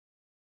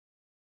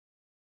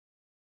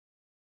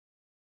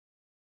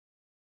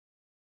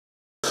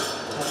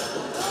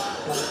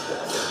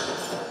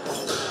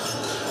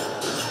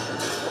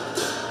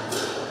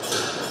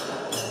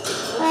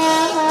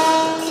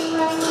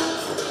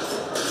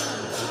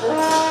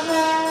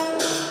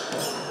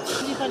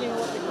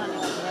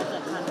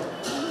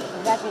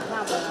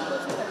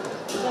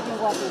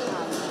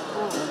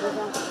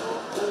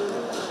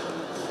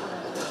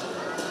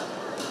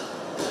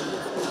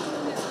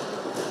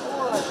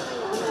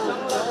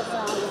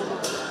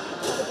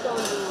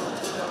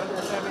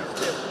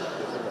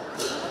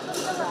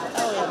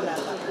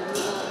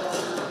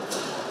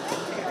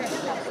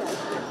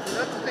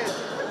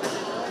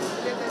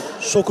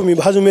Sokumi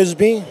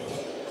Bazumesbi,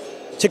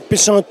 Check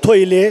Pisson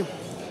Toile,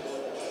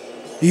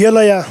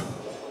 Yelaya,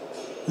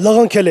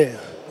 Lagankele,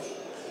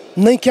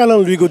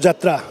 Naikalan Rigo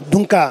Jatra,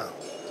 Dunka,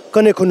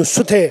 Kanekonu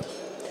Sute,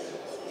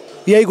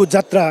 Yaigo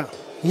Jatra,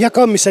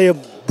 Yaka Misa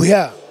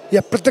Buya,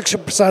 Ya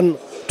Protection Person,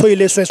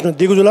 Toile Swesno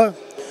Digula,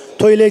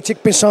 Toile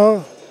Check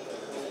Pisson,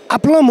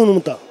 Apla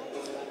Mununta,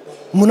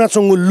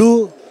 Munachongu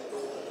Lu,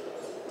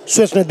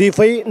 Swesno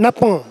Defay,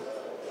 Napon.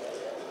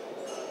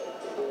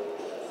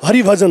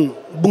 Hari Bhajan,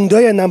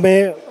 Bungadyo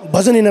Name,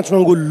 Bhajan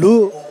Inachungu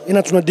Lu,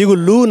 Inachuna Digu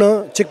Lu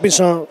na,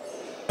 Chikpisa,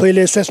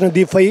 Toile Swesna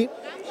Defay.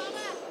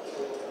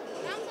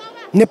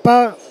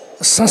 Nepa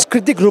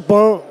सांस्कृतिक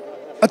रूपमा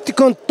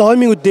अतिकन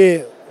तमी उदे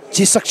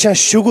जी सक्षा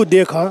शुगु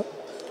देखा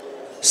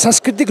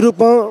सांस्कृतिक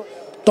रूपमा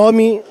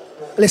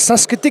तमीले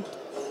सांस्कृतिक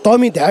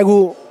तमी ध्यागु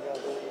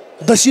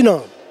दसिन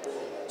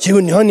जिगु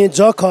न्हने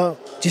जख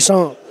जिस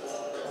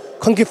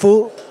खंकिफु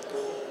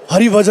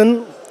हरिभजन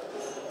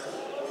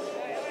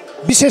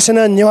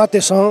विशेषना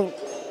नेवातेस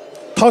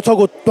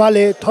थथगो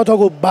त्वाले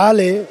थथगो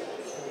बाले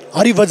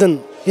हरिभजन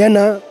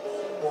याना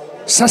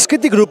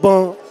सांस्कृतिक रूपमा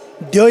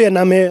द्यो या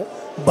नामे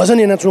भजन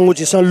याना चुंगु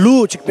जिस लु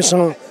चिकपिस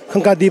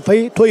खंका दिफै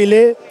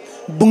थोइले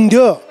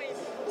बुंग्यो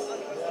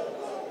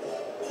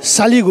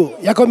सालिगु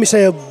याको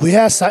मिसय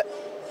भुया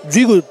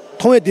जुइगु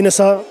थोए दिनस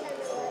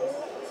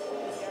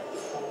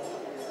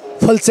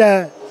फलचा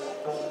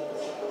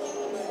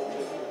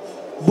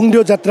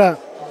बुंग्यो जात्रा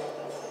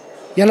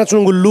याना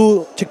चुंगु लु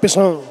चिकपिस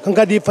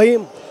खंका दिफै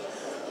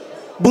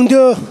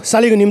बुंग्यो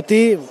सालिगु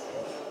निम्ति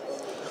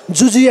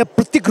जुजुया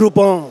प्रतीक रूप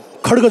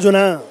खड्ग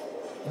जोना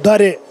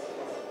द्वारे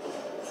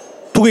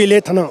तुगैले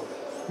थन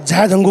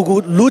झाधंगुगु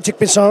लु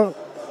चिकपिस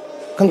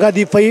खंका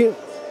दिफै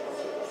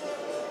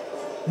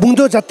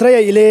बुंग्यो जात्रा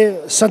इले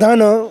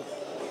सदान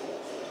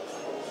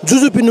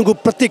जुजुपिनुगु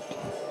प्रतीक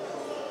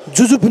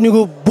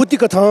जुजुपिनुगु बुति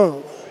कथा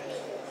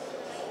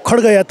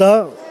खड्गया त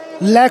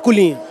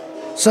ल्याकुली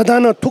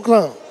सदान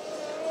थुक्ला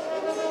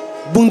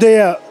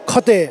बुंदेया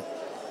खते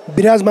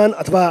विराजमान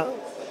अथवा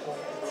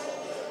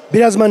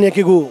विराजमान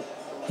याकीगु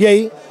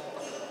यही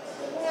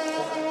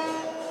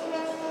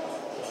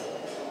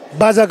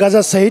बाजा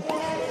गाजा सहित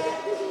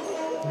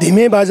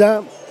धीमे बाजा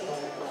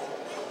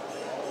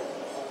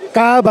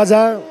का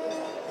बाजा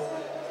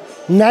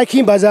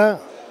नाखी बाजा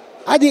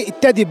आदि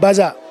इत्यादि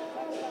बाजा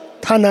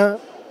थाना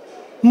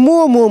मो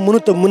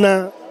मुनुत मुना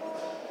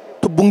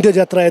तो बुंग्यो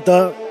जात्रा त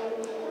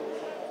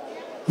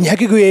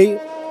न्याकीगु यही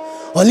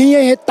हलिया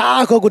हे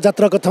ताकको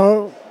जात्रा कथा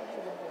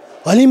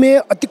हलिमे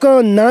अतिक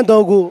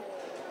नादगु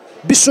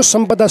विश्व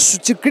सम्पदा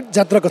सूचीकृत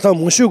जात्रा कथा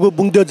मुसुगु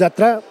बुंग्यो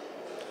जात्रा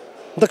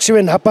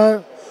दक्षिण नापा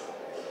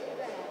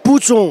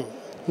पुचो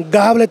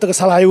गावले तक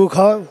सलाएको ख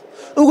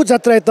उगु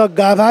जात्रा त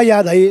गाभा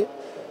याद है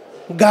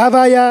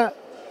गाभाया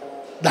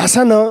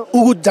धासा न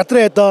उगु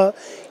जात्रा त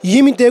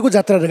यमितेगु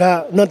जात्रा रगा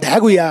न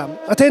ध्यागु या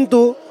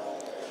अथेन्तु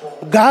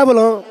गावल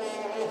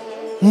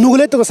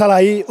नुगले तक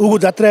सलाई उगु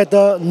जात्रा त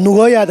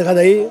नुगो याद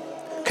गदै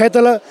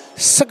खैतल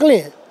सकले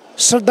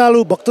श्रद्धालु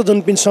भक्तजन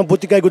पिन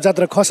सम्पुतिकागु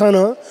जात्रा खसान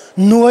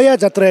नुगया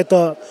जात्रा त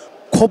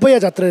खोपया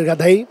जात्रा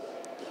गदै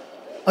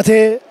अथे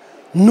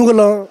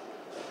नुगल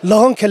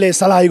लहङ खेले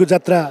सलाएको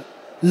जात्रा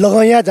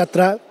लगया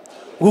जात्रा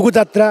गुगु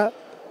जात्रा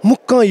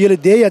मुक्क यले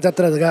देया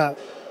जात्रा दगा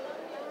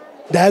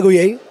दागु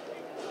यही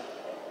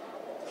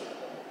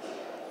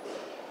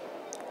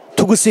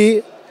थुगुसी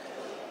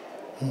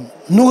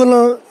नुगल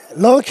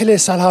लहङ खेले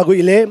सलाएको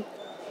इले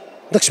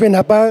दक्षिण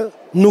नापा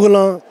नुगल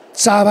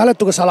चावाला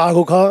तुक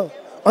सलाएको ख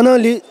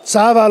अनली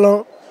चावाल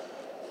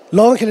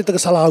लहङ खेले तुक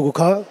सलाएको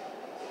ख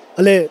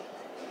अले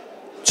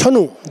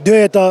छनु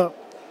द्वय त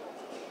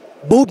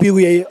बहु बिगु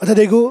यही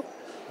अथदेखु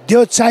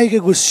त्यो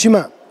चाहिएको सीमा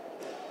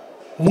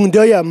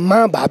बुंग्यो या मा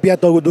भापिया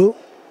तगुदु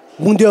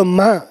बुंग्यो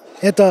मा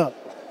एत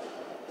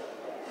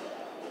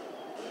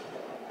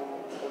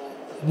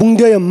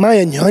बुंग्यो या मा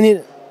या न्हने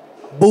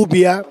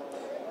बहुबिया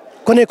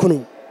कने खुनु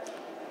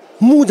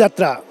मु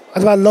जात्रा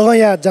अथवा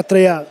लगया जात्रा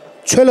या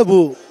छेलबु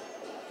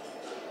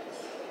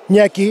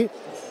न्याकी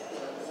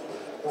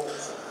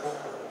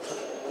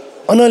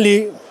अनली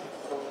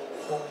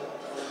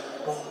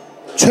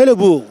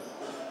छेलबु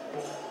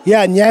या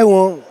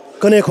न्यायो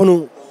कने खुनु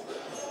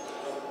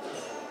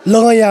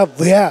लगया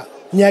भया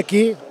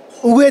न्याकी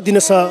उगे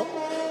दिनस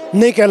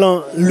नैकेल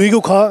लुइगु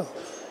ख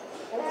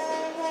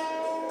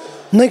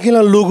नैकेल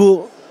लुगु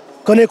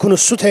कने खुनु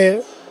सुथे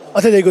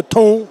अथेदेखु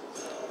थौ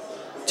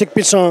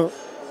चिकपिस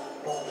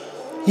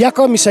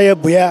याका मिसाय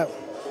भया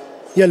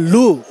या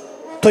लु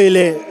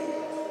तैले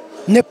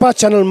नेपाल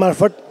च्यानल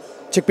मार्फत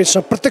चिकपिस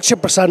प्रत्यक्ष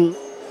प्रसारण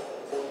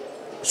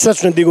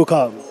सोच्न दिगु ख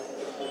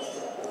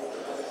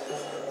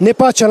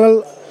Nepal channel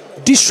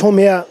dish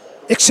होमया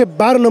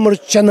 112 number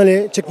channel है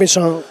चिकपिस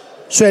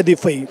सोयादी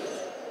Fai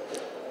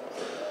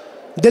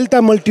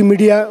delta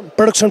multimedia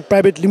production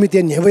private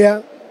limited नेवया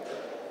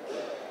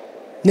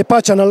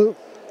Nepal channel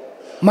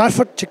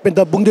मार्फत चिकपिन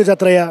द बुंग्यो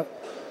जात्रा या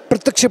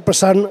प्रत्यक्ष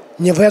प्रसारण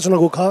नेवया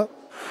चनको ख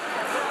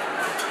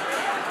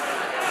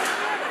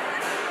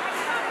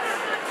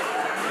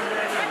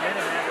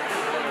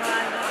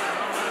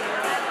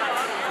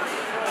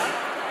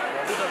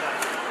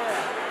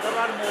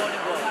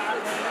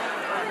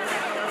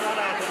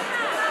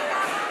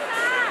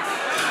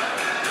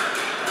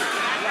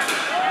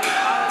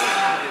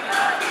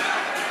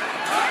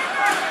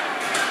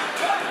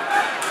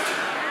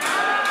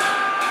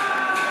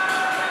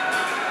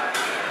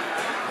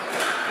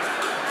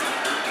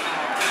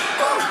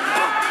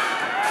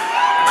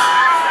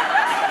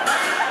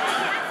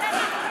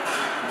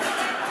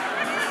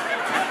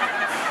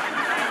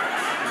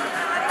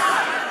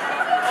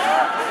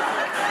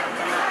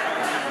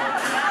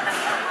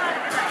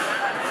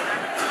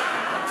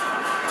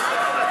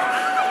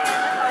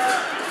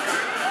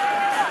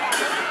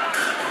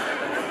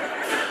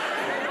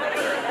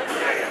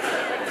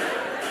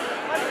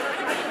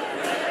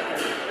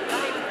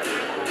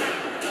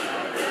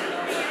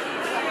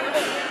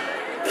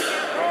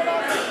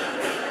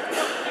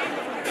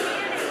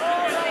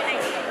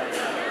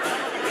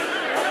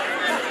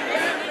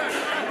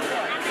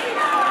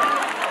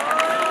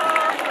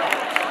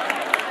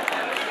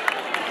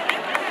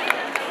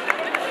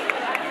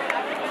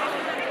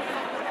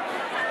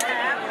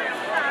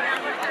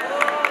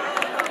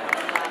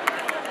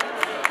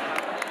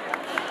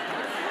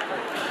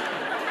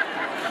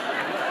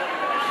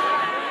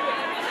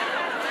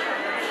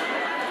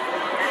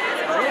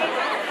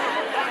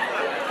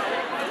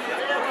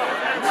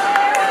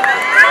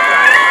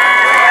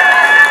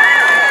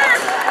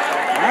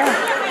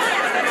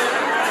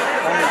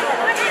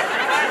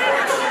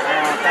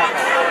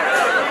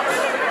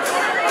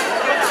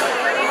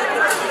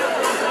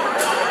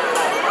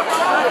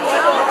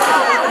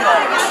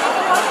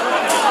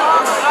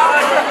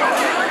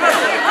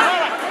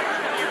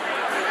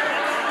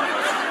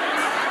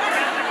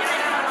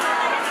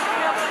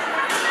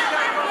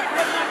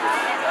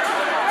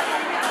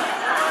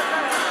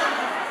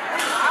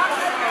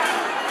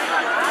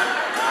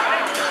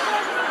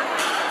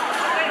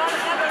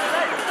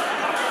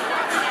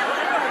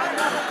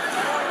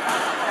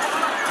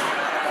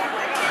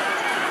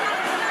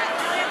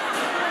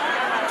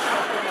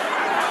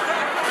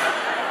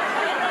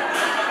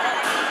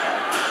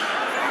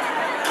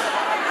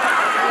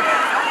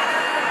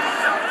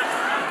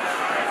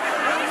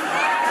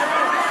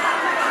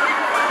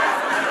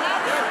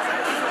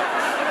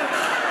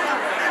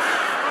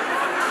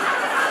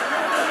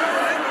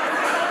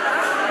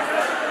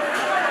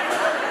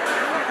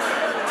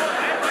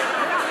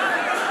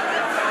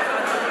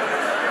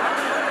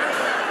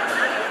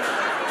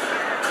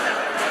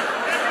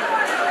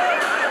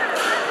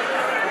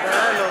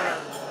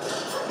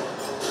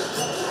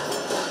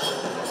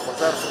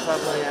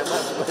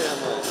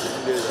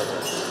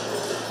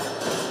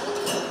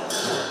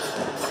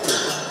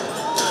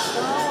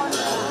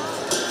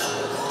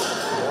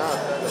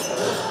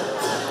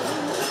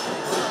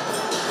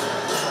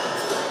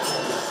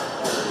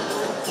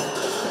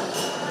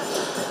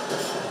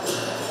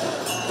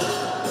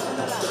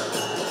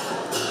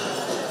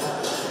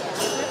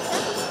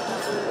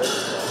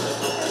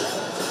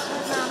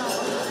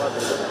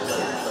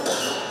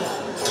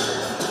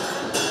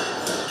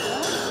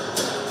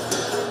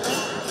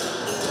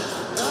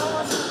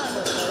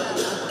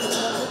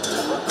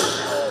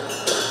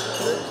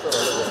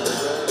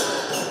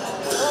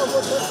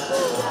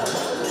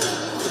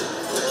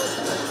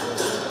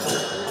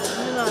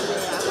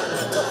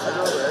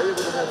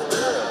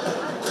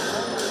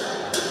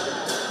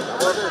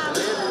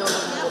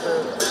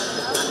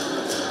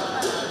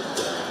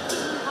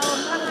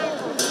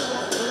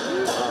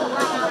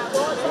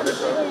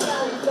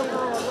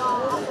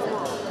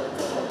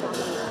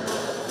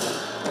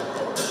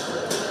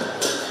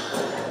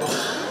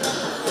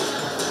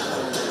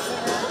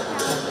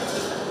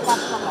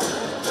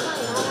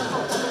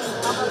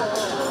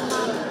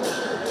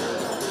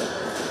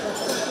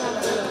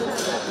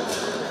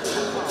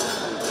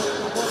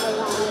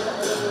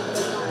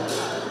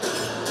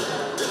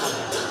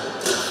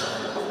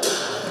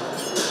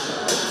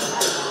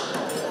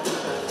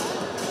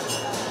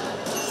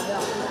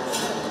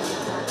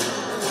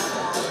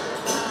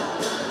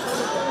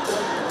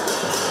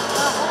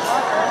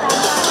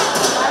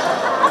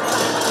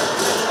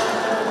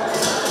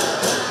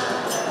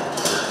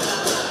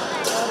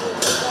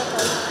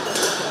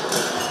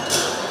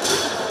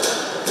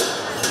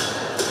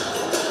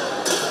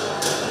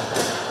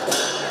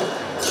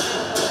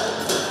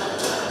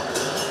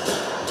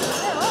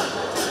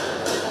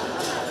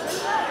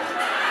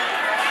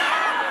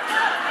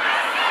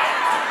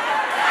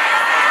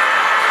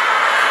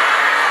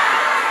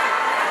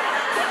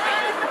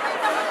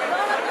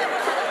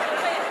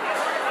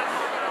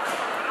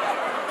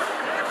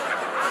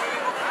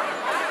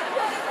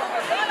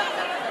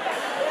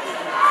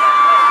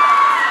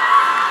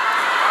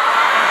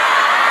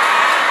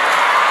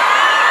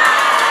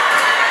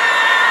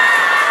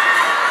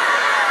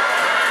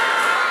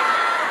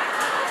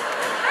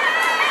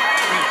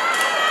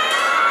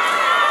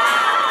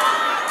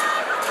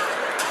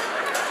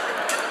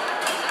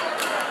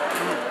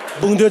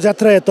Bungadyo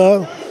Jatra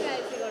ito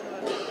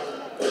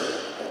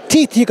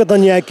Titi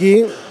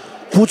katanyaki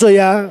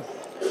puchoya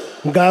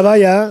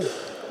gabaya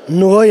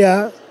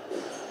nuhoya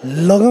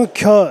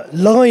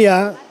लगया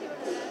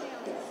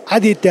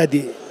आदि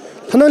इत्यादि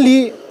थनली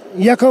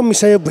याका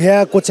मिसाय भया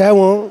कोचाव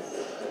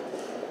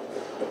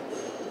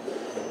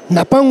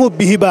नापांगो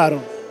बिहिबार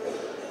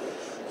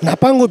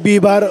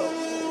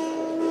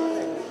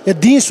या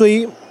दी सोई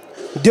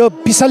देव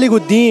पिसालीको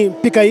दी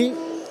पिकाई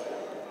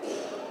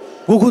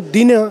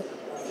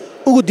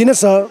उगु दिन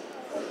स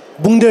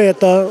बुंग्यो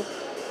यत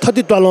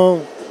थति त्वालो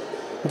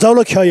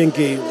जाउलो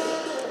ख्ययंकी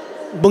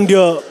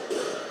बुंग्यो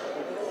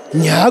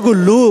न्यागु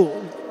लु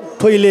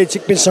थोइले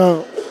चिकपिस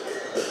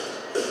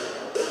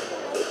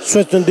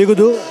सोचन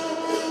दिगुदु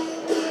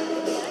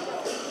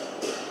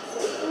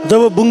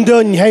जब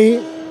बुंग्यो न्याई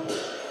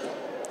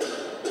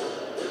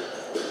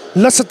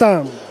लसता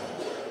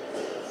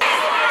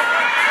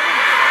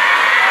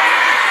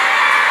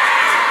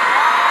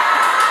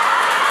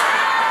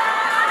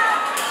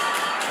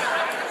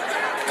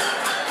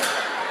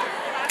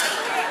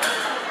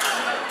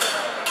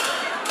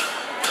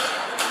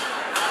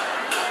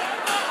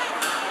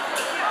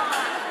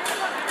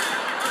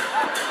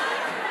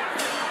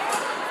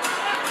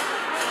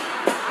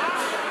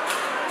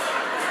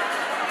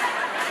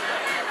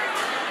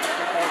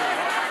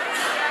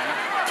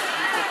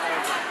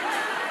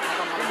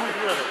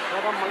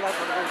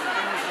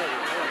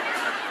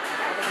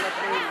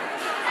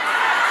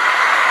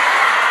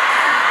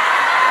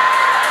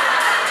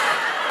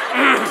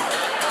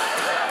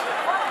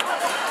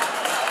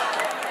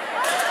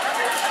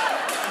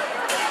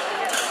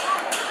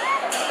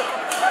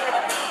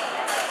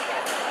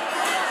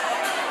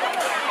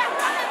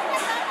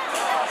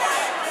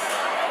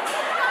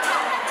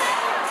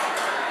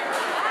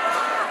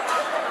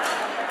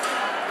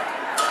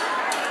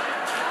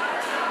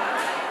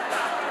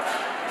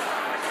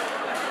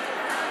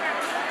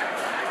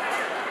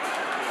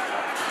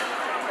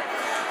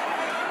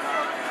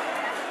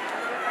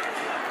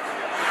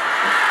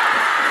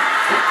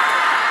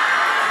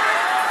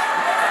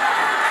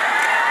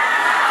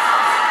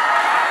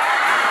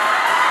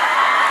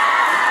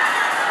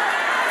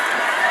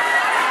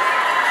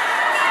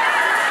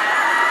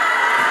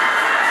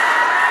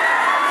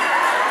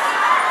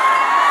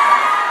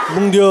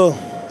बुंग्यो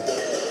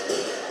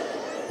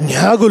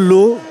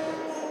न्यागुल्लु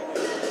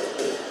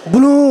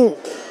बुलु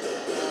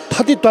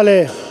थति तले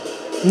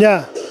न्या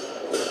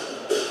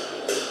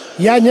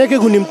या न्याके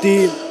गुनिम्ति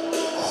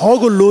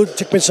हगुल्लु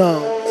चिकपेसा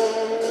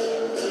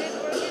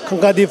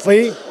खंकादि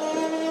फै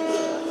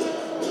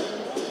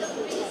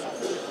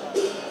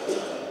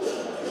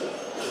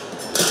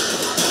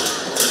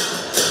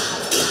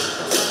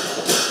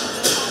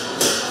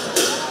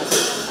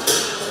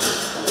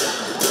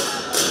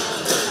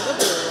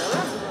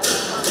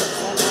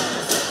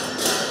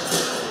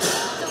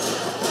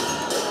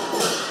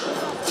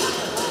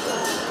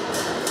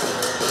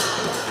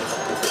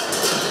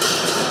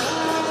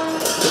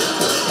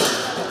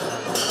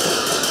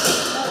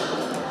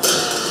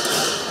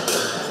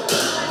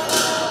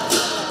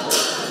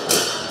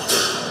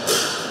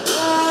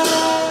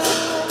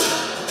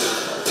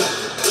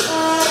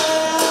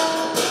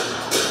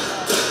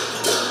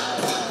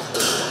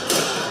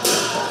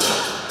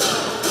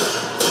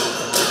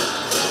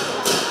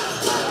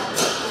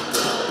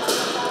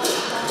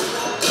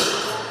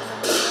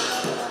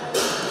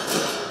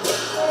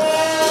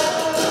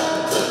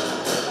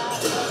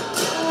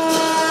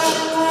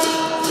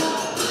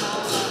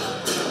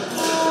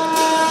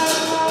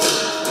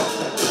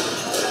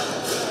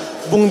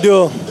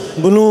Bungadyo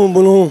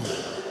bunu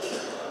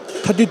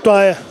thati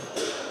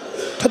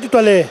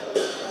le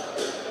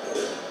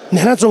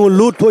nena chong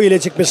lu tho ile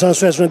chik pesa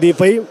swasna di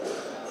pai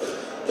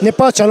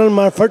Nepal channel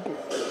मार्फत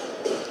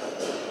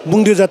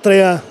बुङ्ग्यो जात्रा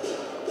या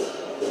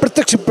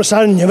प्रत्यक्ष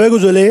प्रसारण नभएको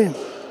जोले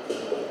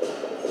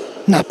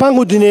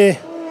नापाङ्गु दिने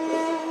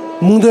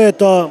मुङ्ग्यो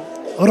त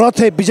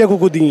रथे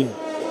बिजेको दि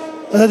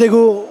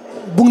अदादेखो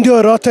बुङ्ग्यो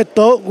रथे त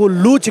गु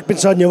लु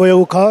चिकपिन्छ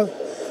नभएको ख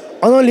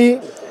अनली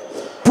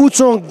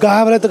पुचो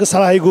गावाले त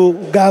सलाएको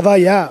गावा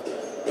या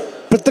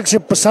प्रत्यक्ष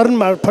प्रसारण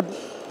मार्फत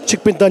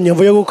चिकपिन्छ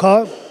नभएको ख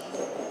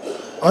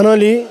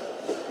अनली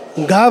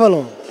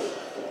गावालो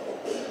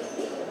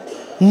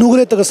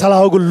नुगले तक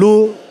सलाहको लु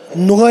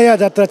नुगया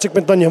जात्रा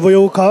चिकपिन त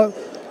नभयो ख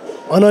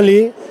अनली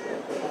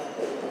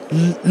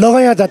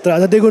लगाया जात्रा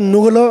अदादेखो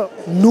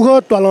नुग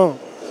त्वाल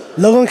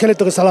लगन खेले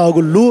तक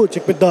सलाहको लु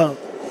चिकपिन त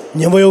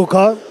नभयो ख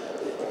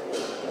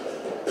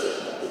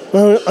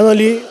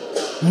अनली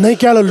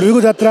नैक्याल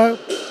लुगो जात्रा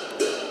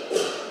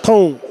थौ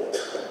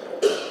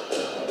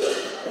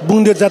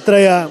बुङ्ग्यो जात्रा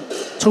या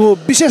छगो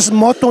विशेष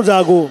महत्व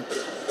जागो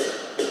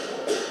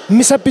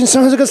मिसा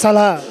पिनसँग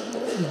सला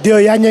दियो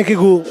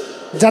यान्याकेको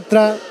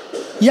जात्रा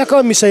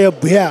याका मिसाय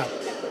भुया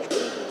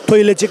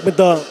थोइले चिकमे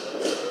त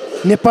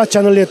नेपाल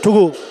च्यानलले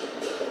थुगु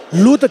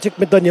लु त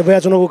चिकमे त नेभया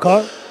जनको ख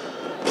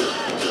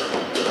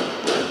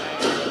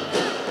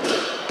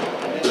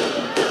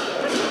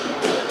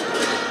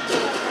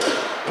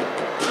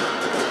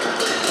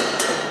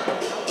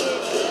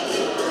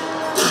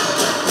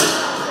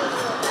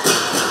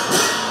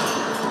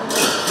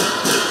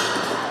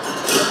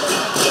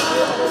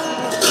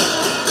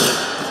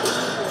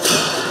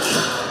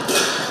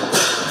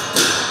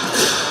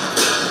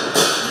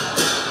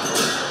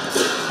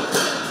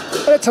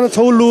छन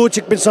छौलु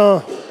चिकपिस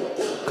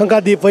खंका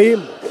दि पै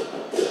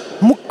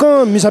मुक्क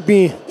मिसापि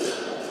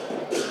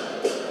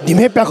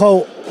धिमे प्याखौ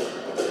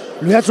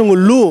लुयाचुङ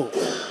लु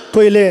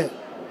तोइले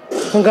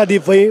खंका दि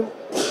पै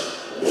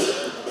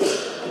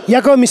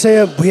याक मिसय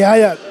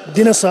भुयाया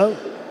दिनस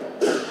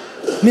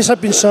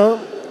मिसापिस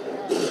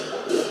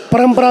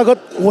परम्परागत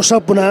वसा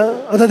पुना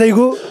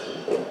अदादैगु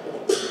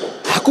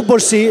हाकु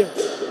पर्सी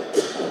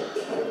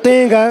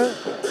तेगा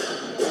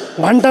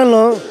घण्टाल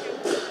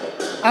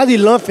आदि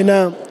ल फिना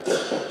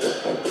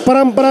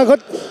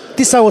परम्परागत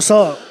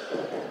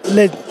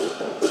तिसावसले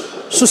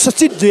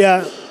सुसज्जित जुया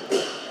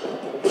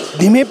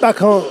धिमे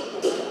पाख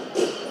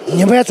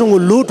नेभयाचुङ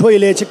लु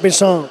ठोइले चिकपेस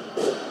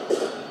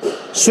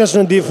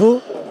स्वेस्न दिफु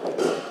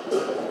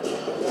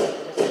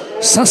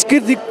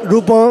सांस्कृतिक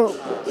रूप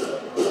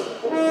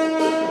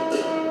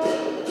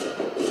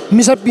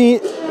मिसापि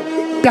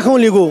प्याखौ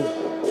लिगो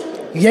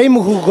यही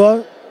मुखुको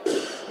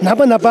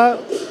नापा नापा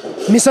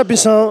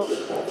मिसापिस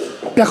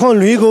प्याखौ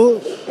लुइगो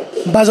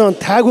बाजन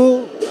थागो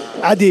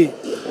आदि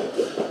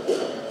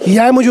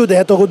या मुजु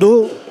देहतको दो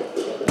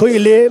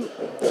थोइले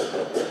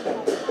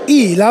इ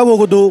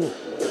हिलावको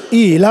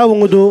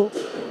दो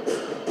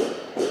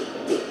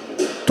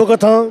तो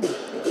कथ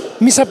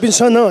मिसा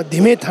पिन्सन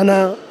धिमे थाना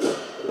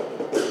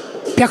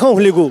प्याखौ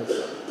हुलेगो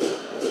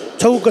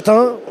छौ कथ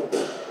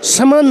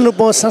समान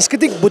रूप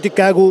सांस्कृतिक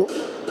बुतिकागो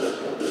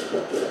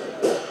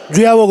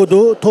जुयावको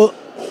दो थो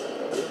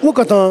उ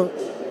कथ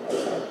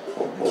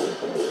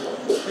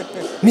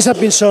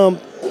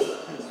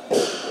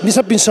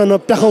मिसा पिन्सन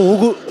प्याखौ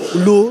हुगु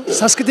लु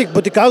सांस्कृतिक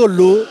बुतिकागो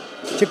लु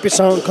चिकपिस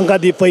खंका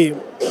दि पै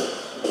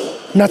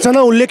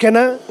नाचना उल्लेख हैन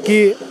कि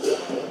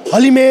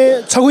हलिमे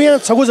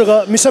छगु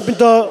जगह मिसा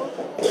पिन्त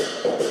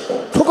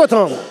ठोको थ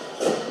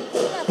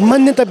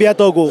मान्यता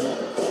ब्यातगो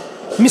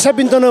मिसा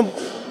पिन्तन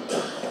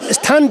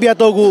स्थान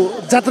ब्यातगो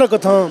जात्रा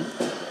कथ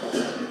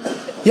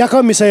याक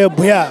मिसाय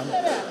भुया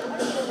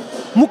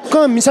मुक्क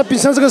मिसा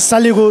पिन्सन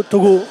सालिगो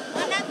थगु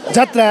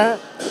जात्रा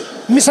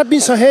मिसा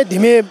पिन्सहे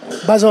धिमे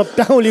बाज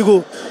प्याखौ लिगु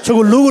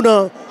छगु लुगु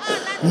न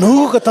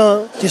नुगु कथ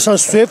तिस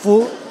स्वेफु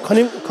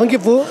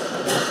खंकिफु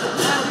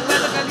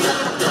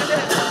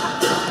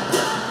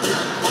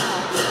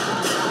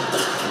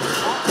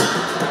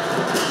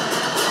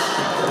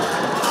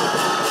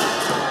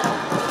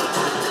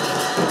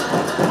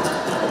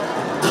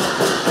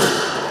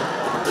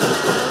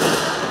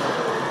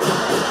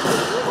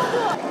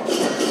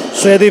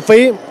सोयदि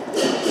फै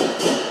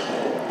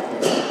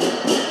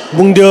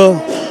बुङ्ग्यो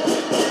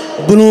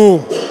बुनु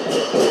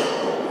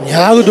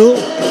न्यागदु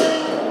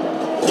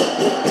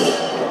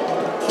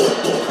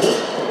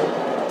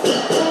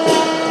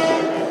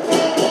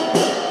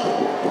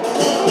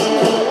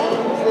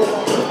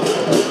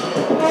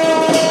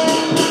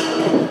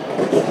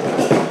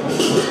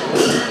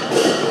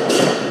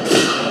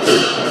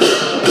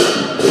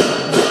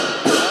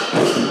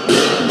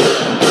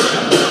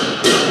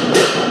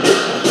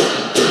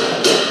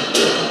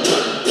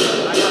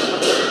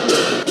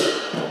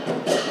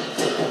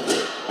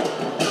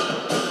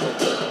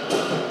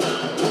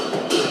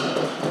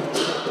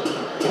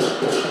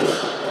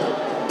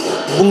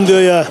बुङ्ग्यो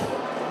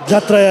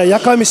जात्रा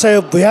याका मिसाय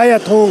भुयाया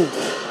थौ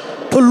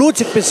ठुलो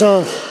चिकपिस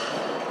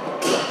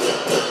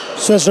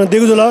स्वेस्न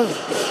देगुजुला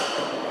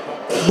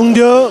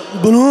बुङ्ग्यो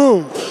बुनु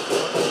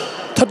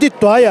थति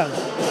त्वाया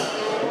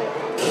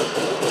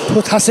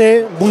थासे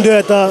बुङ्ग्यो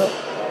यता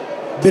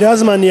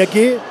विराजमान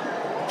याकी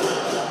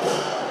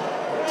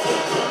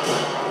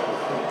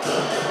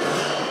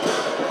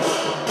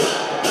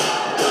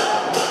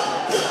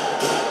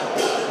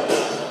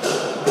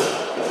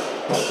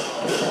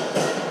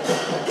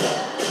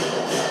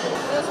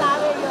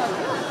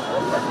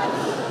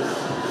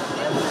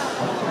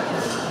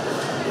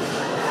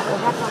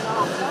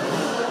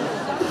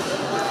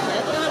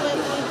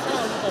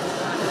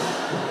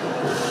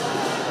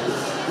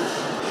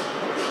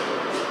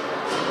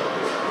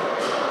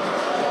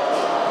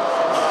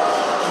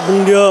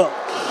बुङ्ग्यो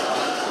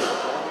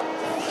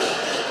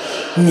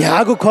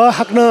न्यागो ख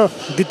हाक्न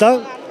दिता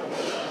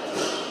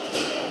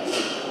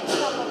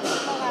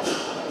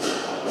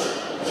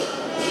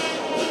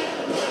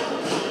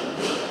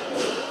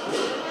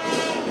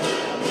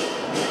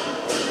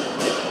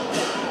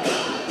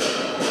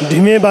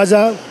ढिमे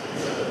बाजा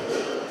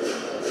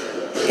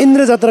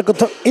इन्द्र जात्रा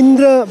कथा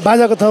इन्द्र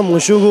बाजा कथा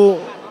मुसुगु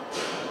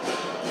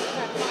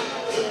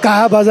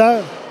काहा बाजा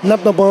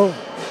नप नप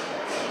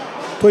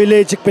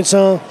तोइले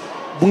चिकपिन्छ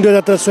बुङ्ग्यो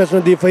जात्रा सोच्न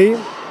दिफै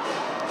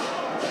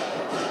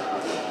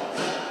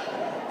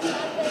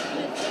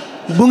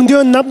बुङ्ग्यो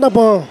नप नप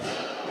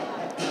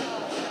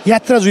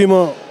यात्रा जुइम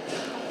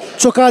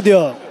चोका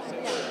दियो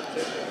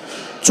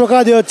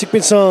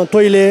चिकपिन्छ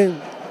तोइले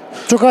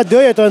चोका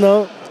दियो यतन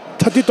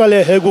थति तले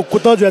हेगु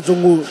कुत जुया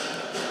चुङ्गु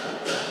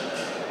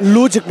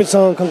लु चिकपिन्छ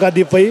खङ्का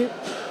दिफै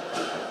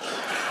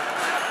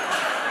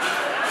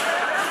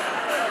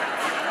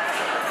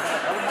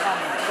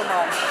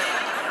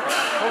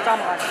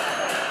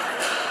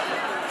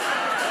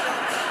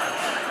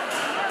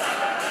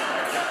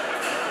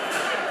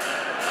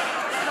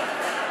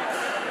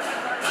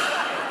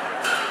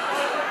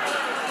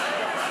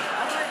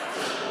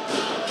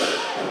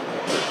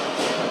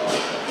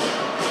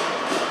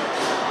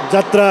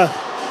जात्रा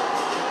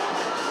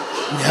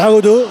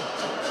न्यागुदु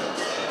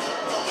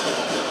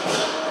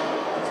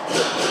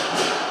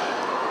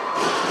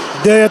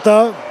देयत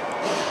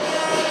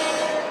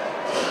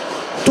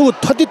तु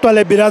थति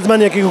तले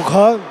विराजमान याकीको ख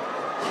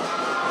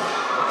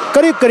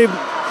करिब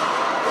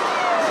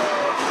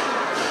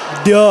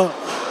द्य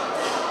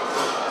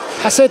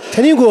हासे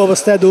थेनीगु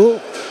अवस्था दु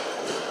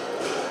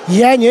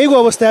या न्याइगु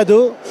अवस्था दु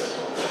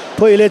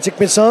तोइले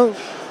चिकपिन्छ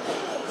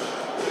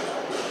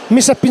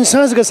मिसा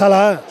पिन्साजको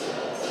साला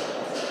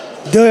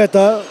देयत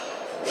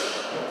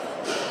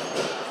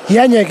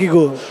या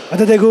न्याकीगु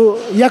अतदेखु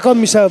याका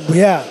मिसा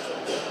भुया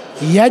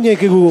या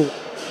न्याकीगु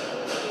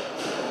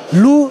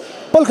लु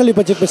पलखली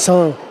पछि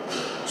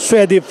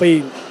सोयादी पै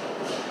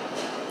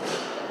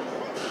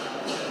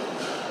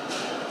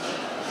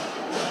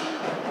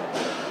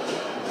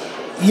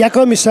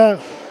याका मिसा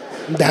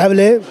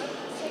धावले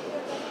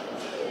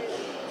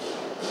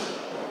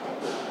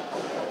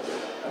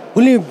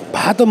उनी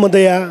भात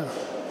मदया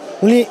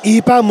उनी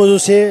इपा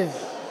मजुसे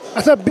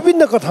अथवा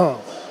विभिन्न कथा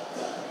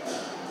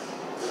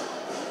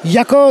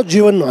याक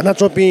जीवन हना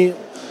चोपी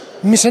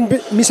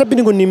मिसा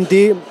पिनीको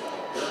निम्ति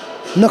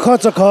नख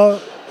चख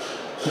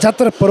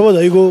जात्रा पर्व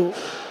धैगो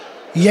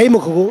यही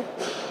मुखको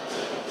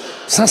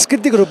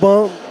सांस्कृतिक रूपमा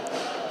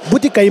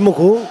बुति काई मुख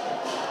हो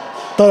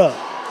तर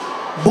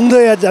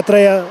बुङ्ग्यो जात्रा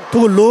या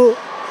तुगु लो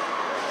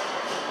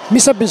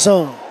मिसा पिन्छ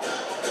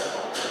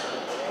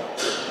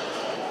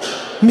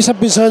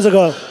जग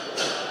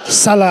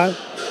साला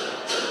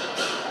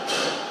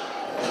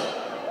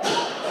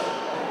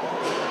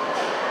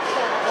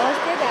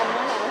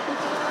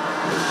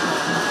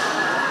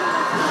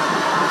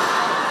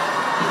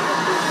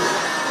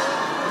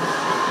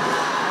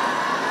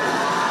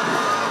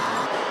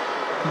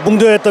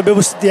बुङ्ग्यो यता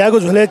व्यवस्थित यागो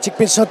झोले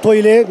चिकपिन्छ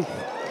तोइले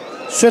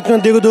सोच्न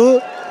दिगुदु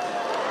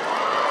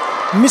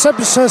मिसा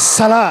पिन्छ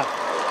साला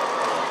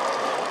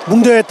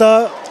बुङ्ग्यो यता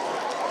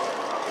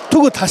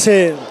तुगु थासे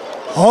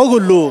हगु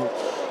लु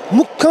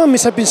मुख्य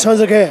मिसा पिन्छ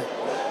जगे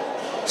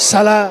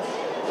साला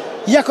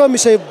याक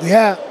मिसा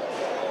भुया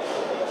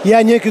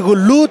या नेकीगु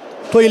लु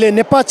तोइले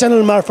नेपाल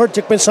च्यानल मार्फत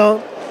चिकपिन्छ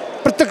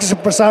प्रत्यक्ष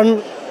प्रसारण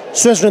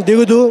सोच्न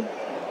दिगुदु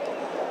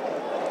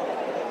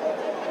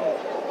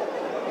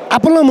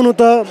आपला मुनु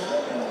त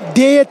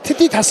देय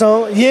थिति थास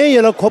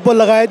ये खोपो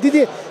लगाए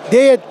दिदी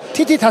देय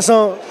थिति थास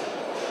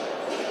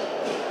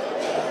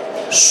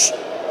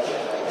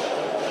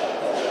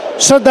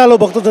श्रद्धालु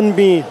भक्तजन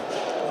बि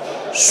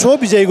सो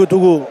विजयको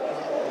तुगु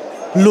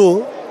लु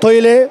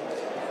तोइले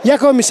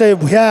याक मिसाय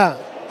भुया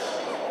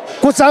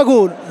कोचागु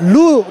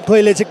लु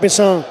तोइले चिकपिन्छ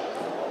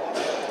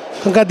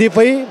खङ्का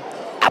दिपै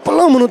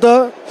आपला मुनु त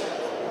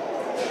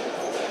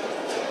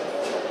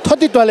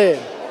थति तले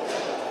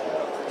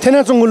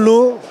थेना चुङ्गुल्लु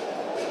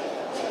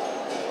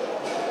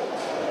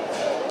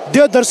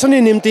देव दर्शनी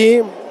निम्ति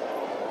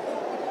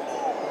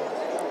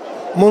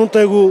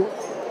मनुतगु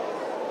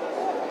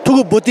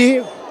तुगु बोती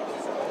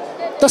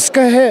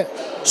तस्का है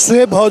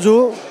सुहे भाजू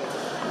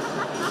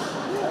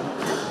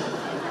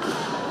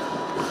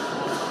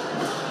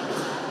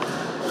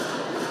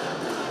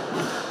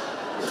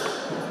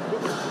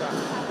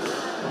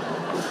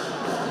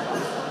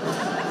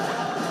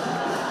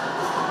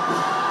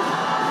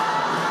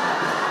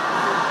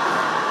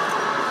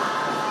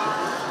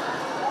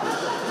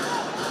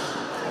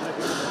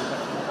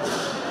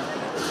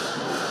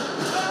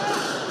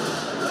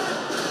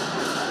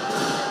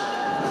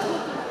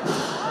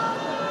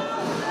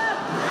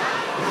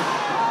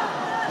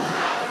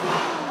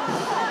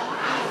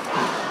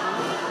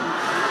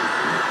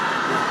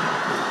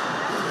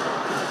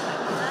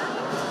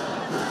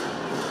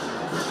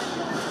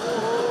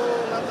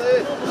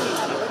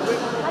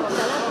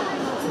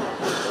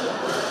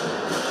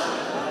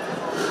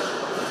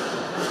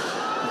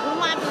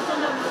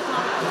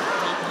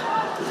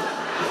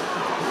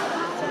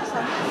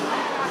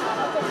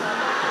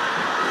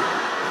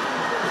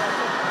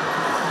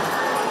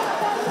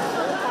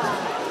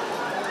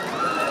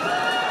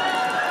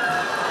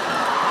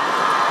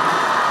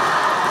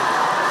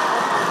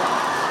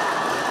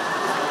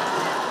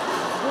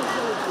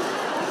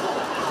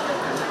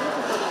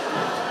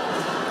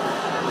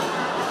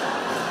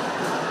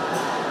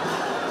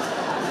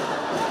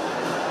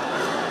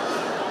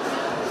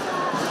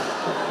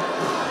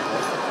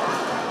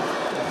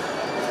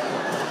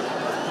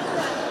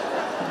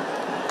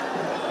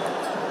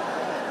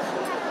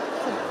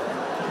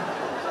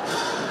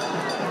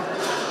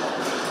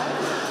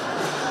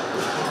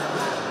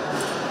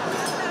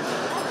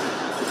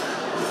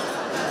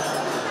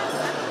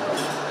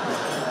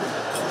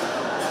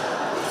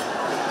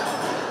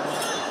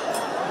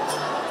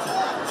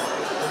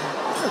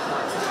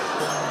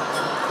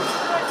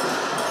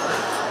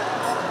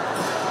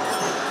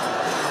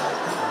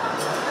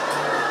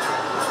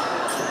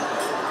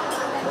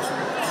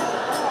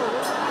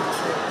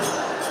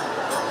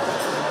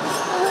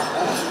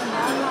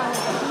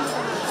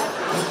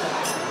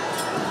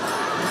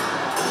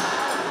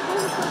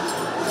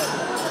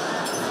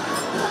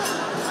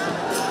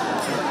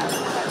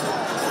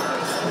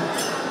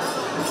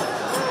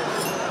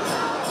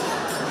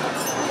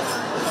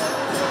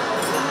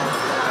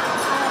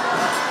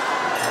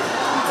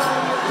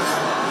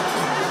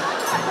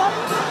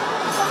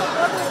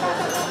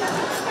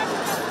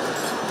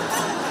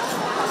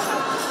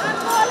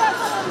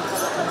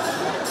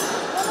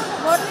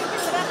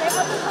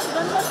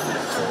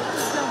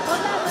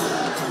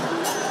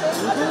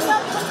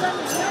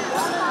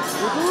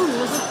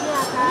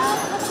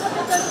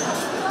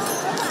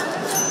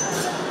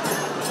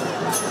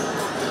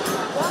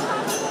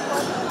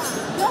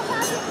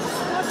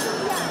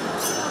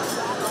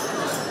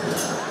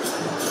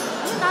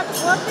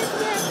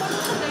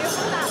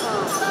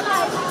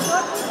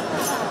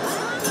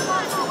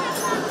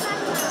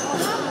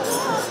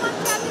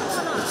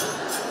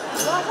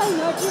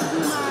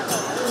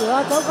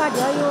Chakuba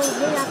Dyo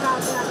Yaka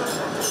Dyo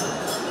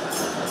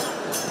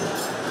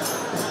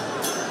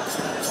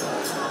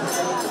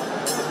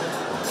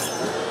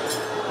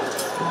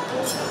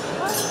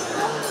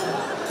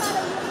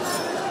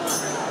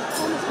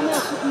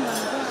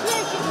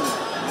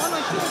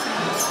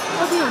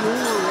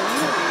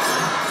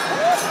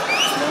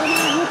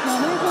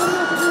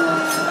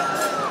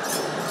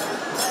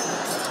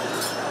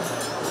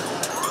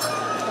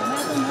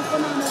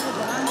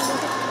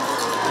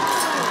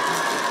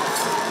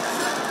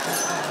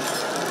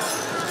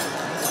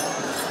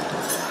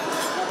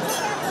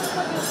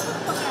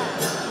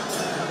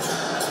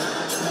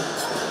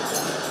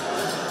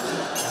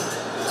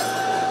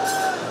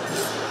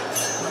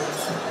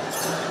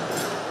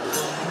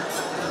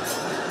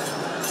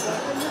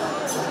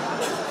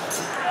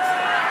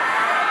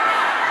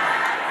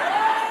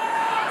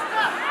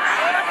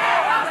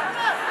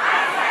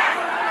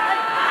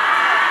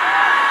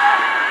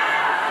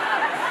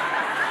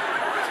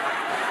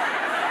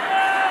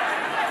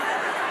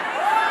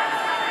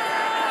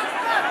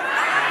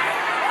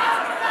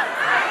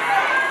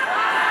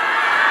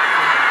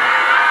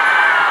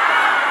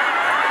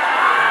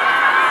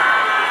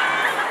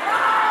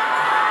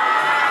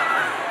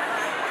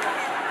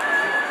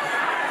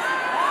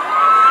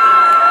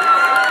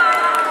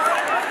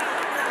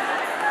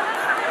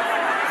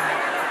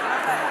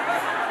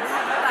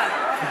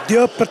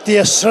प्रति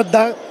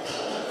श्रद्धा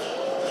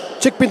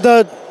चिकपिंद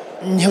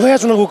न्यवया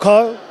चुनगु ख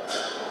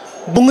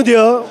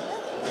बुंगद्यो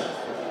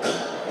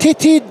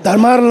थिथि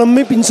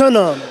धर्मावलम्बी पिन्छन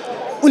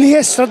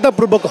उलिहे श्रद्धा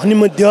पूर्वक हनि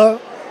मध्य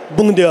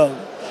बुंगद्यो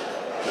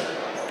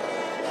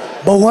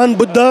भगवान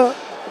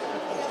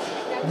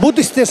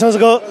बुद्धिस्ट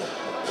संस्क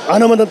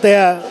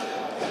अनुमतया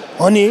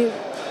हनि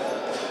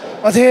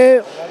अथे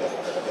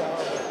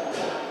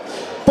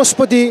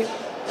पशुपति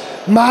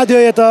महादेव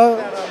यता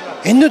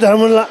हिन्दू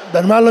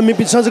धर्मावलम्बी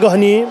पिन्छनको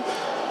हनि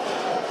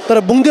तर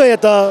बुंगद्यो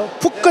यता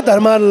फुक्क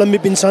धर्मावलम्बी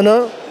पिन्छन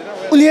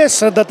उलिहे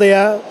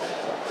श्रद्धातया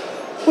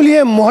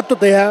उलिहे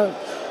महत्वतया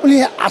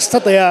उलिहे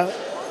आस्थातया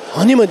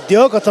हनि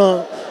मध्य कथ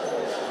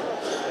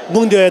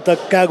बुंगद्यो यता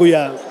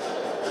कागुया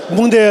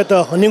बुंगद्यो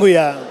यता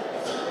हनिगुया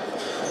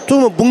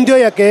तुम बुंगद्यो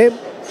याके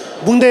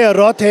बुंगद्यो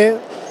रथे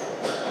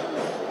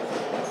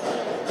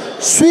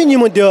सुइनि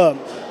मध्य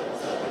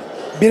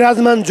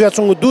विराजमान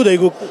जुयाचंगु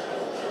दुधैगु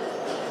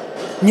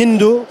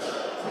निन्दु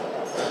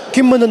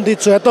किम्बदन्ती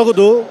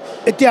चोयातगुदु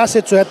इतिहास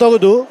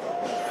चोयातगुदु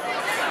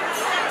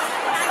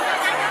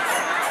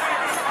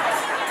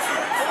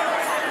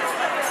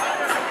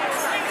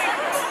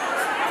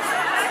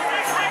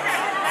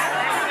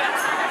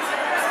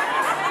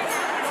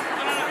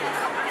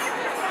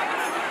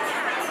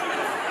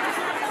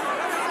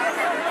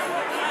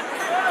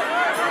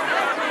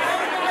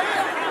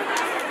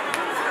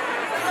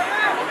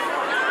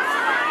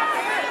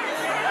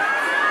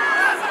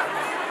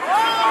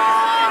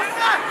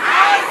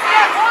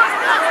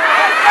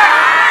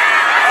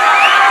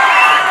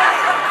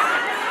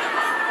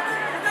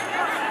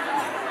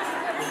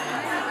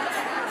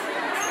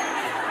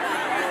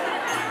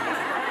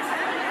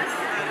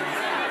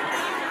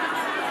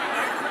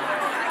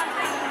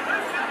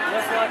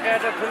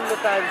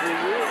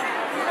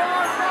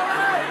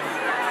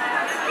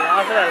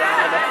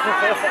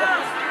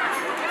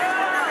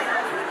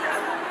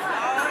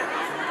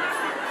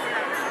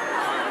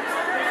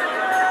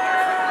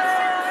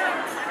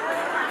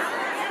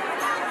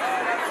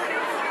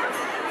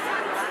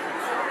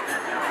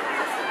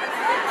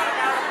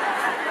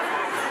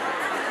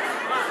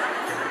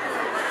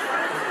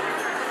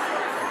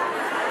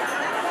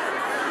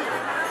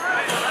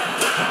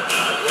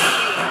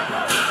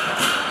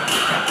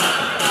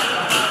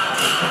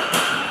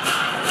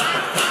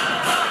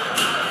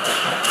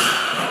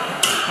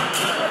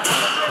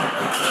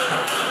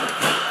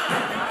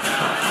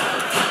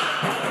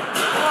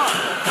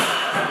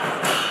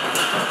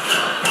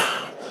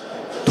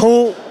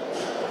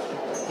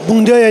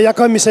बुंगद्यो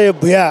याका मिसा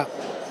भुया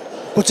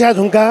कुचा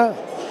धुंका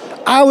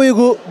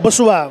आवेगु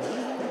बसुवा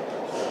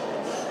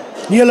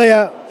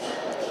यलया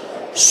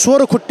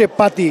स्वर खुट्टे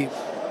पाती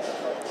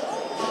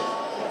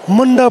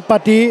मंड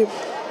पाती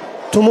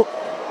तुम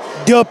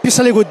द्यो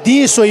पिसलेगु दी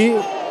सोई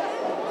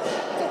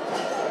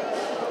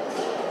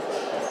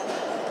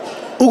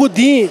उगु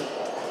दी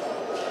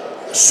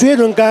सुए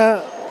धुंका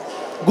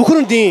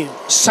गुखुन दी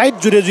साइड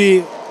जुरे जी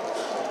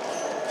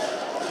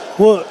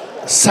वो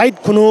साइड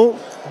खुनु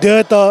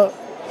देत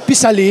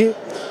पिसाली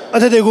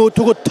अथेगु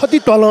थुगु थति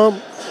तलम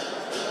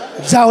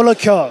जावल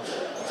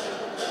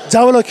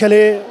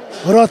खेले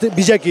रथ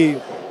बिजाकी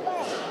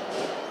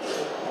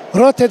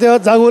रथ ते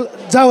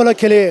जावल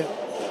खेले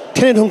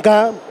ठेने ढुंका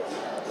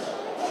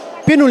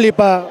पेनु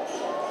लिपा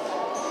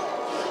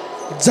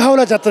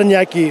जावला जात्रा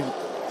न्याकी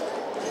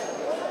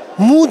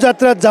मु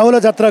जात्रा जावला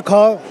जात्रा ख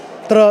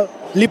तर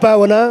लिपा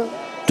वना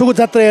थुगु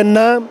जात्रा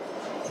यन्ना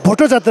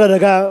भोटो जात्रा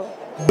रगा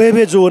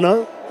बेबे जोना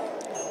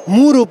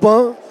मु रूप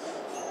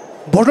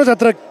भोटो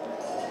जात्रा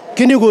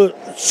किनेको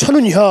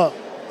छनुन ह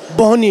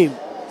बहनी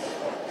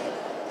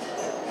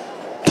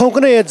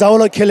थौकने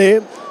जावल खेले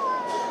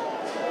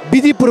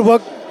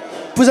विधिपूर्वक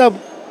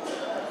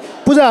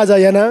पूजा आजा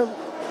याना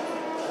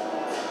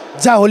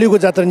जा होलीको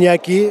जात्रा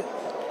न्याकी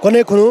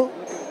कने खुनु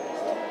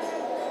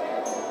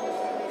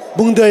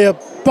बुङदय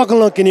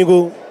पकल्न किनेको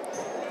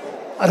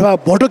अथवा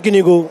भोटो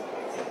किनेको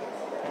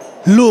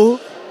लु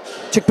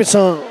चिकपिस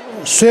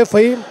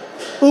स्वेफै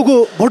उगो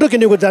भोटो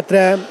किनेको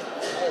जात्रा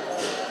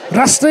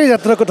राष्ट्रिय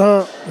जात्राको थ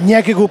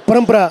न्याकीको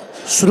परम्परा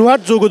सुरुवात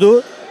जोगो दो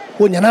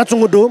ओ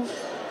न्यानाचुङो दो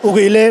उगो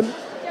इले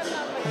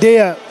देय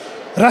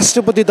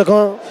राष्ट्रपति तक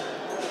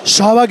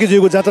सहभागी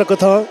जोगो जात्राको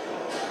थ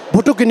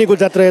भोटो किनेको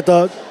जात्रा त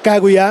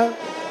कागुया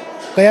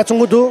कया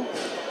चुङो दो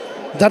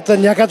जात्रा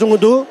न्याका चुङो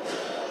दो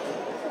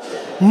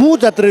मु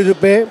जात्रा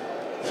रूपे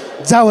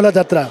जा होला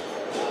जात्रा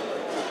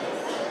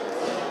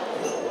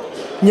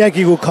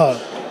न्याकीको ख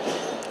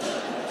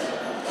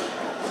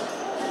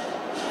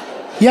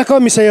याका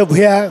मिसय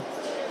भुया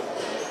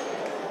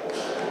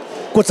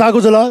को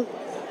चागो जल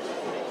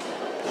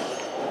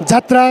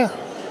जात्रा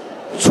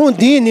छु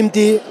दि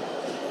निम्ति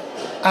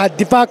आ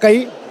दिपाकै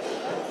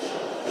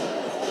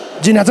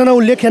जिनाजना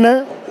उल्लेखना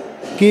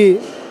कि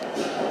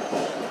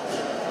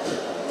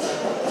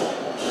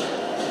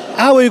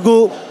आवैगो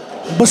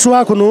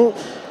बसुवा खुनु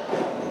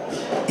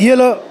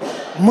येल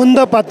मुन्द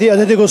पाती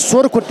अध्यको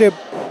स्वर खुट्टे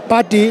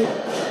पार्टी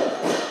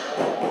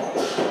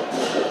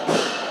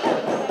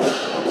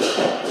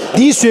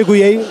दी स्वेगु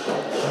यही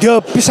त्यो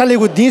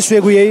पिसालेको दी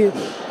स्वेगु यही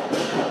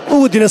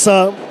ऊ दिनस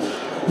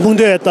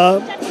बुङदो यता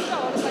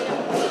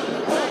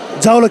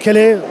जाउलो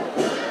खेले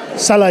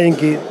साला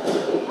यङ्की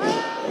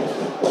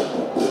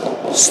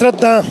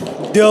श्रद्धा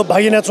देव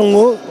भागिना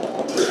चुङ्गो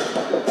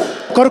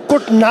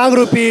कर्कोट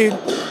नागरूपी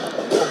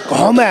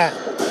घमा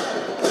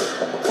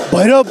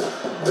भैरव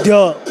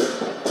देव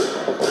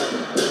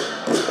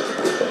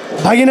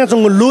भागिना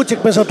चुङ्गो लु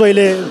चिकपेस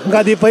टोइले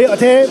गादी पै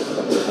अथे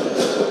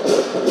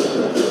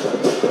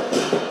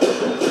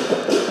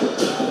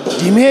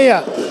ढिमेया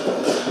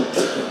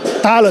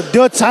ताल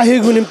देव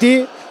चाहेको निम्ति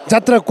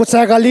जात्रा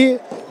कुचागाली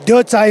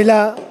देव चाहिला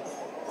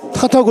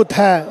थथको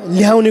था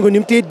ल्याउनेको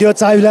निम्ति देव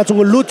चाहिला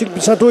चुङ्गो लु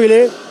चिकपिस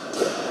टोइले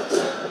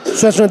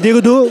सोच्न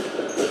दिएको दु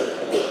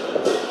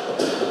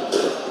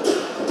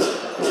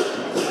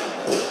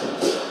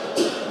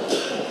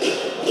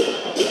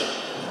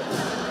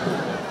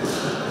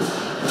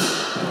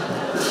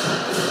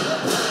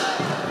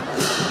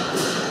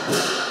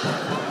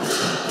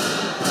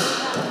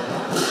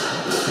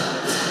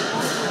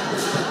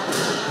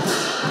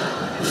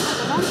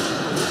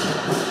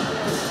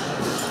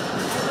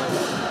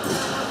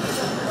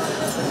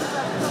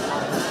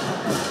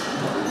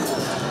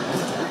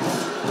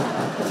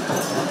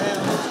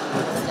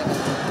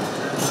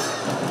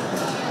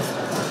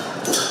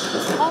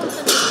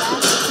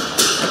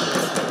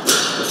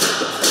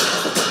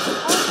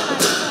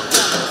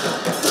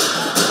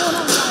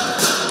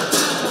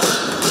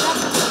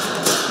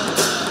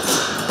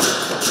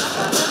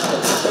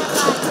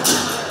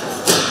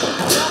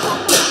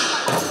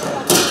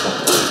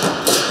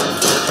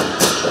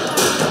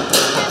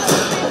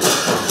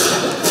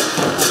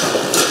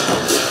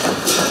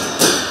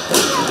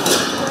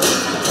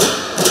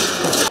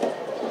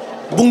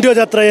बुङदो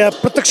जात्रा या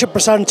प्रत्यक्ष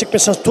प्रसारण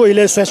चिकपेस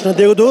थोइले सोच्न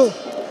दिएको दु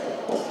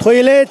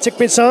थोइले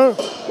चिकपेस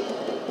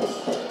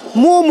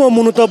मो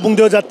मुनु त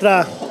बुङदो जात्रा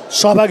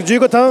सहभागी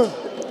जुएको थ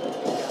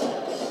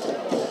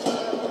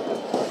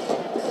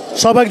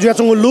सहभागी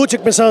जुयाचुङ लु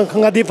चिकपेस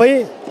खङ्गादी पै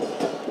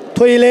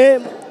थोइले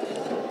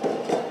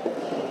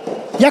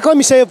याका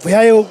मिसय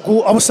भ्याएको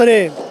अवसरे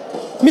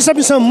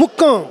मिसा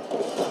मुक्क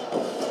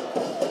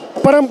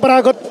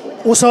परम्परागत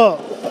उस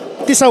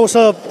तिसा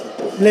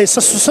उसले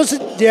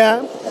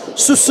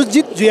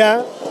सुसज्जित जुया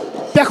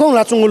प्याखौँ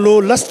लाचुङ लु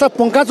लस्ता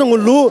पङ्काचुङ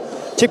लु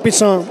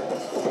चिकपिस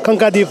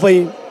खङ्कादी पै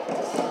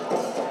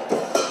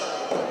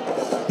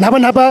नापा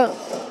नापा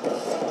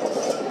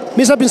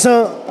मिसा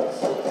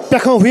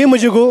प्याखौँ हुए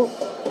मुजुगु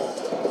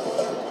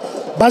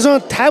बाजो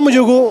था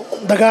मुजुगु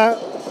दगा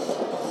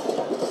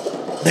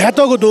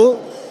ध्यातोगु दु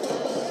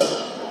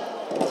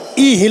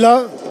ई हिल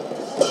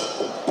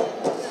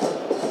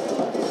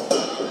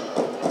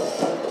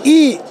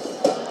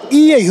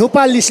ई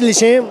हिउपा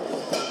लिसलिसे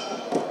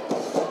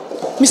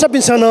मिसा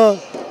पिन्सन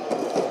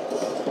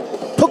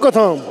ठोक्क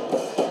थ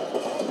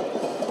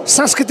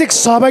सांस्कृतिक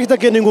सहभागिता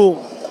केनेगु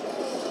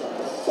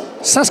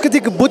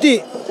सांस्कृतिक बुद्धि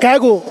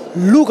कागो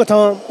लु कथ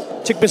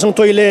चिकपेसङ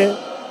टोइले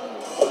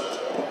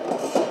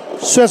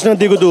सोच्न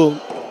दिगु दु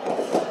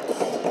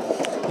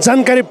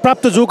जानकारी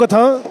प्राप्त जो कथ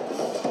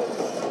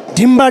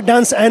ढिम्बा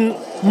डान्स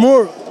एन्ड मोर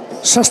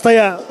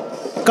संस्थाया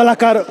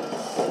कलाकार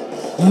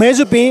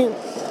मेजुपी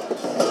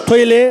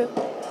टोइले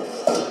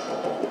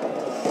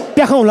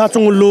प्याखौँ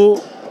लाचुङ लु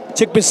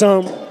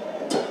चिकपिसङ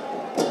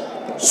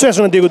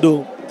सोच्न दिगु दु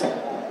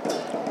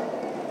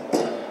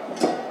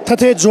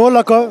थथे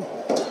जोलक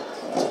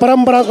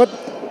परम्परागत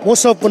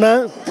महोत्सव पुना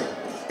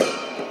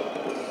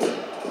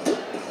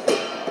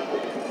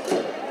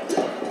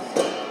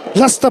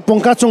लस्त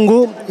पोङ्का चुङ्गु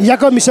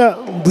याक मिसा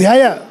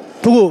भुयाया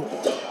टुगु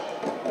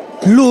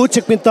लु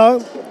चेकपिन त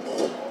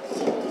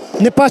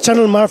नेपाल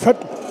च्यानल मार्फत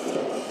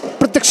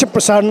प्रत्यक्ष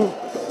प्रसारण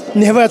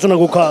नेहवा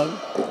चुनाको ख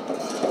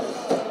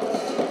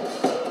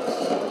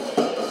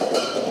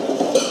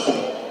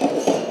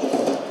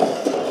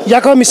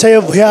याका मिसाय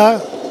भुया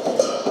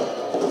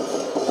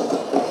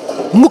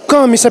मुक्क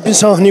मिसा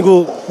पिसा हनीगो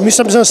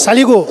मिसा पिसा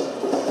सालीगो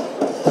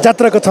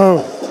जात्रा कथा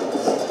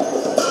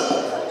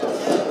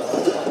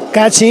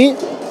काची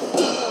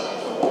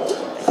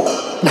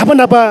नापा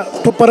नापा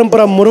तो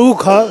परम्परा मुरुगु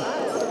ख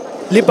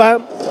लिपा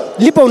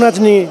लिपा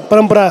नाच्ने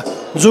परम्परा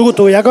जोगु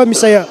तो याका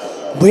मिसाय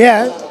भुया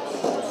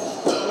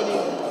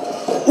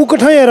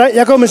उकठय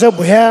याका मिसा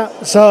भुया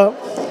स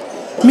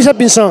मिसा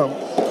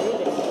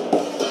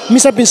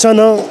पिसा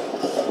न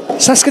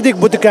सांस्कृतिक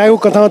बुद्धिकाको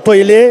कथा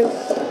तोइले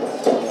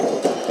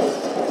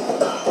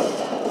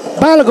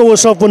बालको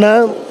सपुना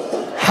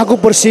हाकु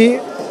पर्सी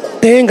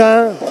टेंगा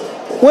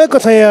ओए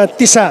कथया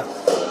तिसा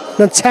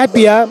न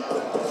छापिया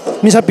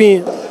मिसापि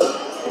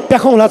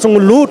प्याखौं लाचुङ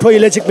लु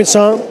ठोइले चिकपिस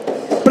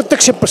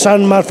प्रत्यक्ष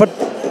प्रसारण मार्फत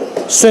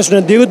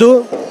स्वेस्न दिगुदु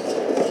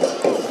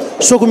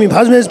सोकुमी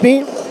भाजमेजपि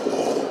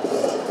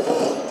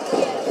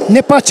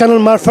नेपाल च्यानल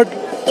मार्फत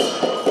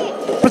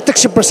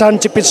प्रत्यक्ष प्रसारण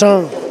चिकपिस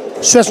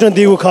स्वेस्न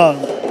दिगु ख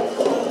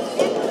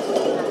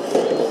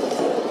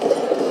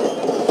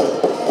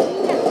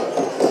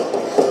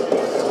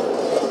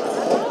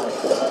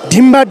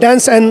ढिम्बा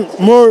डान्स एन्ड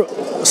मोर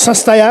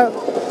संस्थाया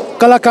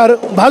कलाकार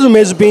भाजु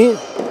मेजपी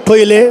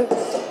ठोइले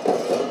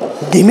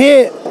धिमे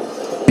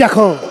प्याख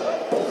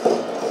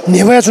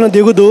नेवाया चुना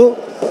देगुदु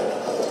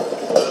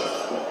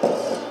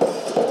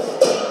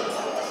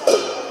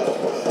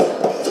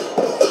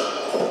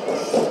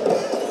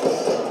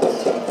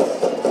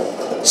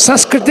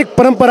सांस्कृतिक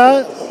परम्परा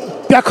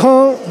प्याख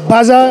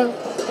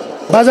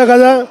बाजा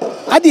गाजा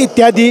आदि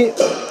इत्यादि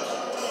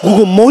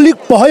गुगु मौलिक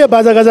पहय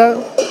बाजा गाजा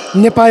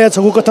नेपाया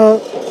छगु कथा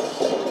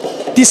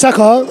तिसा ख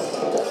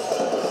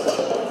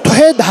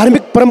ठहे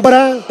धार्मिक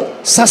परम्परा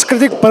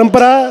सांस्कृतिक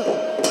परम्परा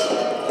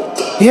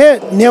हे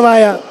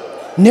नेवाया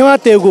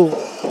नेवातेगु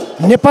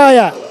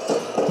नेपाया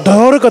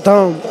धरोहर कथा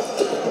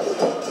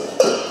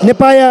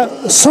नेपाया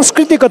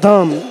संस्कृति कथा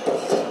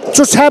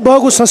चोछा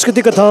बगु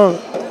संस्कृति कथा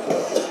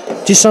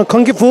चिस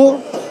खंकिफु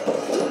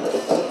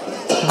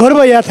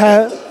गर्व या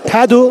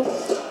थादु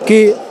कि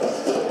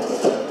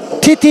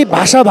थिथि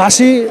भाषा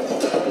भाषी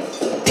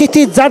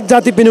थिथि जात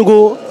जाति पिनुगु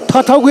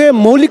थथौगे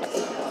मौलिक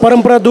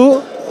परम्परा दु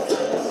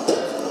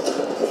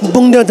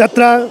बुङ्ग्यो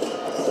जात्रा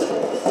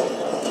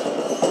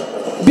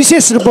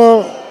विशेष रूपमा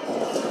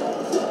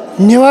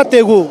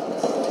नेवातेगु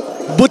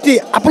बुति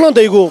आफ्नो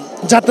दैगु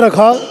जात्रा ख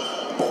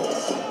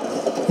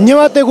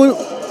नेवातेगु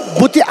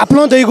बुति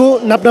आफ्नो दैगु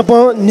नाप्नाप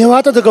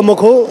नेवात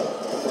जगमखो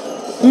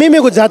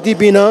मेमेगु जाति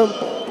पिन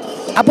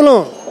आफ्नो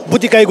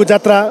बुतिकाइगु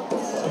जात्रा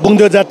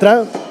बुङ्ग्यो जात्रा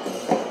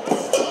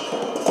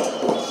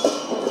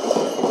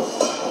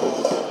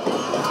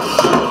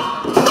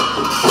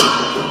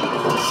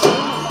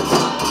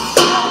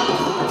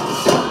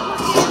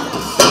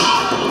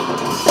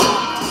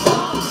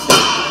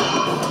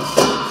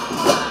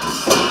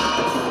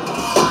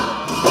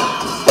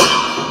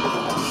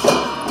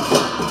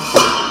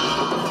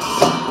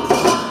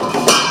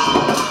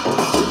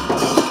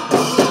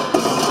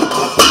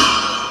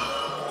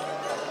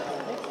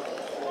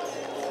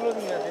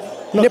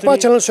नेपाल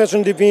च्यानल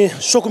स्वेसन दिपि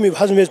सोकुमी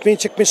भाजमेज पि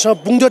चेकपि स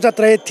बुङ्ग्यो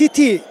जात्रा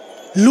थिथि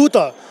लु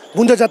त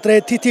बुङ्ग्यो जात्रा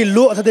थिथि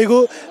लु अथदेखो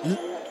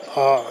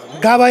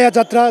गावाया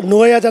जात्रा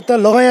नोया जात्रा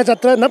लगाया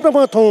जात्रा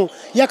नप्न थौ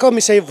याक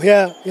मिसाइ भया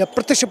या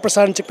प्रत्यक्ष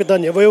प्रसारण चेकपि त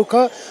नेभयो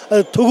ख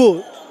थुगु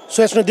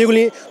स्वेसन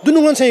देगुली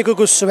दुनुगन छ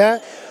एकको सुभा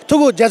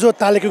थुगु ज्याजो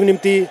तालेको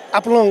निम्ति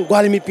आफ्नो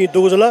ग्वालिमी पि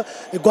दुगु जल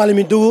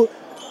ग्वालिमी दुगु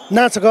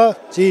नाचक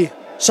जी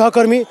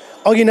सहकर्मी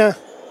अगिना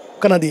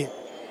कनादी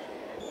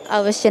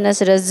अवश्य न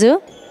सुरजु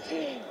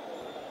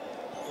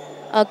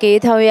ओके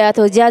थौया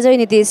थो ज्याजो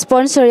नीति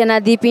स्पोन्सर याना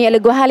दिपि अले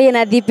गोहाली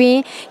याना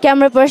दिपि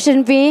क्यामेरा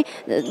पर्सन पि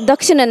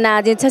दक्षिण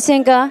नादि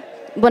छसेंका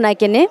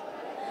बनाकेने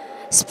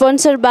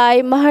sponsor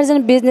bye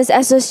Maharjan business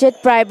associate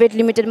private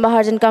limited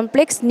Maharjan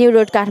complex new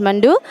road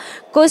Kathmandu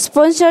को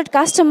sponsored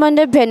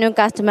कास्टमण्डल venue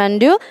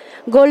Kathmandu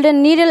golden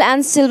needle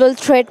and silver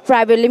thread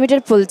private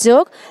limited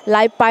फुलचोक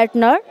live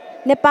partner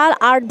Nepal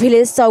art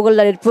village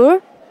सौगल Lalitpur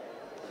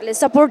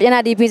support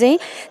एनआरडीपी चाहिँ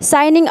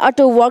shining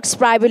auto works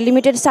private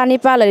limited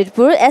Sanepa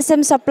Lalitpur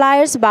SM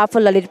suppliers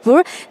baffle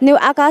Lalitpur new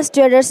Akash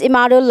traders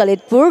Imadol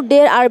Lalitpur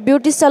dare are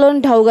beauty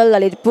Salon ढौगल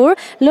Lalitpur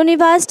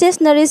Lunibha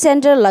stationery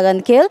centre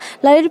लगनखेल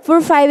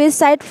Lalitpur 5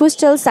 side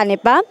फुस्टल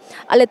Sanepa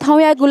अहिले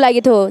थौयाको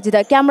लागि थो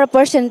जिता camera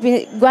person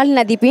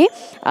ग्वालिना दिपी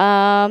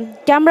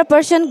camera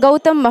person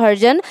Gautam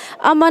Maharjan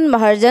अमन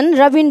Maharjan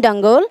Rabin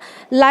Dangol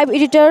live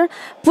editor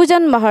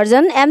पूजन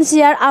Maharjan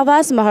MCR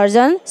आवास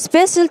Maharjan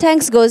special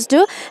thanks goes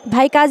to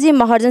Bhaikaji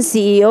Maharjan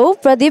CEO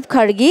Pradeep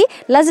खड्गी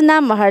लजना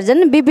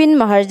महर्जन विपिन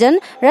महर्जन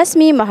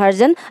रश्मि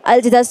महर्जन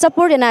अहिले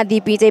support एना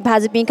दिपी चाहिँ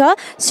भाजपीख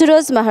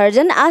सुरोज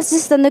महर्जन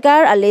आशिष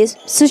तन्दुकार अहिले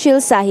सुशील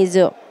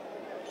साहिजो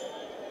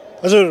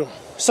हजुर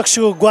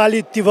सक्सिको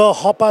ग्वाली तिव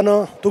हपान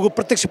तुगु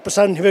प्रत्यक्ष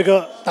प्रसारण हिवेग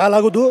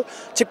तालागुदु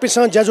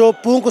चिकपिसँग ज्याजो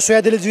पुङको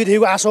सोयादेले जुइद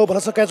हिगु आसो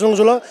भलस क्याचोङ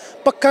जुल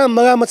पक्का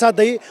मगा मचा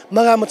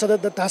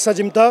द तासा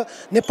जिम त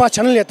नेपा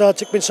च्यानल या त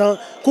चिकपिसँग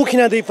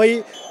कुखिना दै पई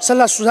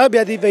सल्लाह सुझाव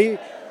यादी पई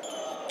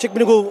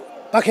चिकपिनको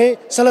पाखे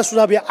सल्लाह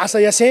सुझाव या आशा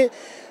यासे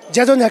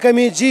ज्याजो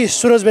न्याकामी जी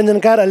सुरज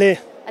व्यञ्जनकार अले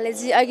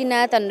जी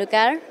अगिना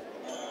तन्डुकार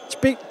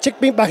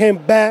चिकपिङ पाखे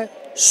बा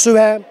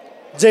सुभा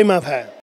जय मा भा